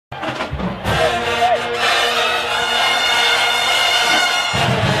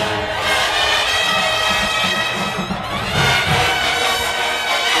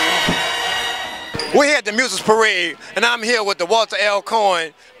We're at the Muses Parade, and I'm here with the Walter L.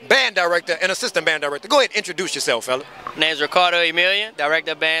 Cohen band director and assistant band director. Go ahead and introduce yourself, fella. My name's Riccardo Emilien,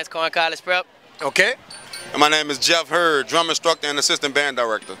 director of bands, Cohen College Prep. Okay. And my name is Jeff Hurd, drum instructor and assistant band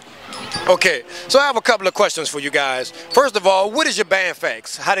director. Okay, so I have a couple of questions for you guys. First of all, what is your band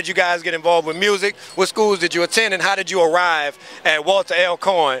facts? How did you guys get involved with music? What schools did you attend, and how did you arrive at Walter L.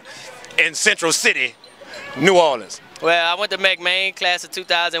 Cohen in Central City, New Orleans? Well, I went to McMain, class of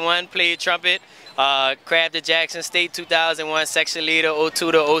 2001, played trumpet. Crabbed at Jackson State 2001, section leader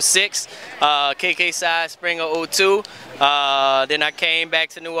 02 to 06, KK side spring of 02. Then I came back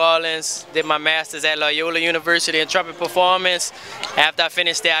to New Orleans, did my master's at Loyola University in trumpet performance. After I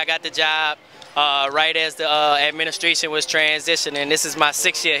finished there, I got the job right as the administration was transitioning. This is my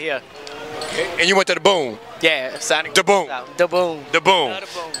 6th year here. Okay. And you went to the Boom? Yeah, Sonic. The Boom. The Boom. The Boom.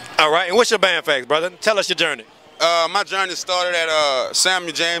 All right, and what's your band facts, brother? Tell us your journey. My journey started at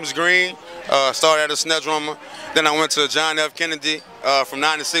Samuel James Green, started as a snare drummer. Then I went to John F. Kennedy from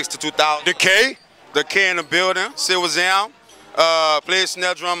 96 to 2000. The K? The K in the building, Silver Zam. Played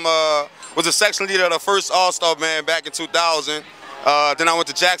snare drum, was a section leader of the first All-Star band back in 2000. Then I went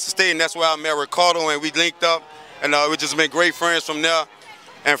to Jackson State, and that's where I met Riccardo, and we linked up. And we just been great friends from there.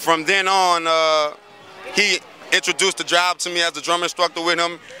 And from then on, he introduced the job to me as the drum instructor with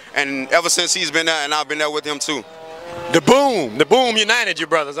him, and ever since he's been there, and I've been there with him too. The Boom united you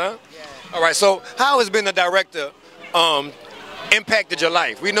brothers, huh? Yeah. All right, so how has being the director impacted your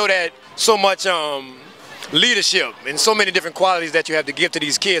life? We know that so much leadership and so many different qualities that you have to give to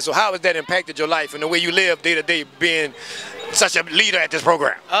these kids, so how has that impacted your life and the way you live day to day being such a leader at this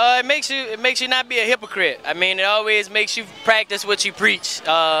program? It makes you not be a hypocrite. I mean, it always makes you practice what you preach.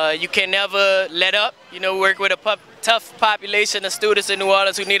 You can never let up. You know, work with a tough population of students in New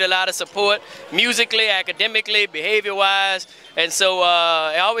Orleans who need a lot of support, musically, academically, behavior-wise, and so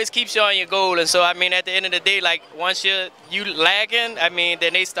it always keeps you on your goal. And so, I mean, at the end of the day, like once you lagging, I mean,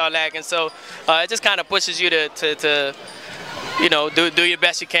 then they start lagging. So it just kind of pushes you to you know, do your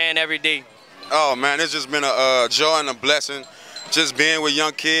best you can every day. Oh man, it's just been a joy and a blessing, just being with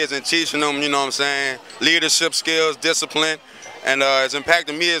young kids and teaching them, you know what I'm saying, leadership skills, discipline, and it's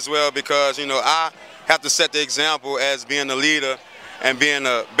impacted me as well because, you know, I have to set the example as being a leader and being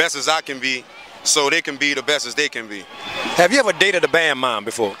the best as I can be so they can be the best as they can be. Have you ever dated a band mom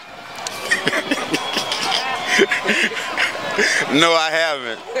before? No, I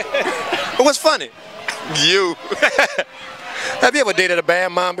haven't. What's funny? You. Have you ever dated a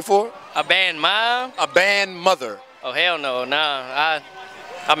band mom before? A band mom? A band mother. Oh, hell no, nah.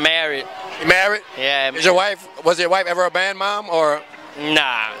 I'm married. You married? Yeah. Was your wife ever a band mom or?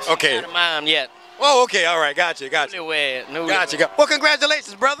 Nah. Okay. She's not a mom yet. Oh, okay, all right, gotcha. Gotcha. Well,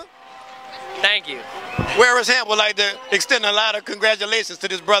 congratulations, brother. Thank you. Whereas Hamp would like to extend a lot of congratulations to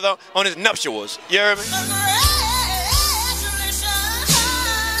this brother on his nuptials. You hear me?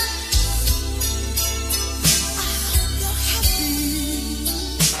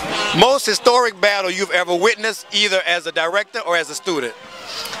 Most historic battle you've ever witnessed, either as a director or as a student?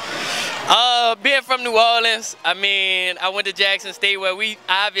 Being from New Orleans, I mean, I went to Jackson State where we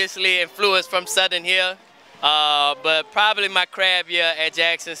obviously influenced from Southern here. But probably my crab year at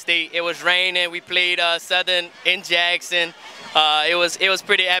Jackson State. It was raining. We played Southern in Jackson. It was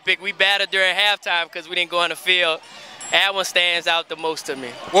pretty epic. We battled during halftime because we didn't go on the field. That one stands out the most to me.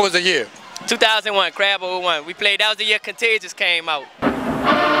 What was the year? 2001, Crab 01. We played. That was the year Contagious came out.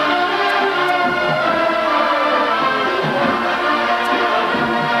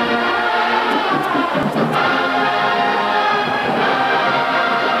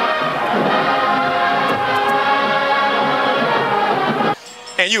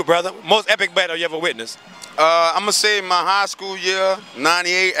 And you, brother, most epic battle you ever witnessed? I'm going to say my high school year,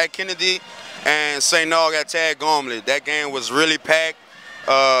 98 at Kennedy, and St. Nog at Tag Gormley. That game was really packed,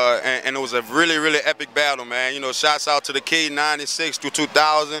 and it was a really, really epic battle, man. You know, shouts out to the kid 96 through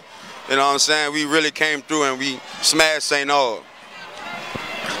 2000. You know what I'm saying? We really came through and we smashed St. Nog.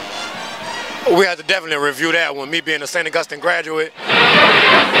 We have to definitely review that one, me being a St. Augustine graduate.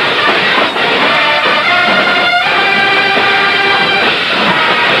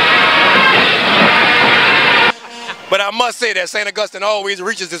 But I must say that St. Augustine always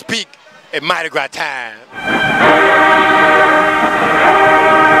reaches its peak at Mardi Gras time.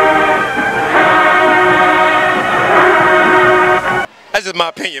 That's just my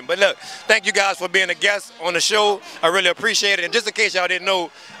opinion. But look, thank you guys for being a guest on the show. I really appreciate it. And just in case y'all didn't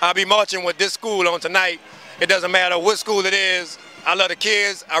know, I'll be marching with this school on tonight. It doesn't matter what school it is. I love the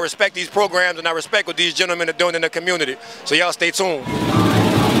kids. I respect these programs, and I respect what these gentlemen are doing in the community. So y'all stay tuned.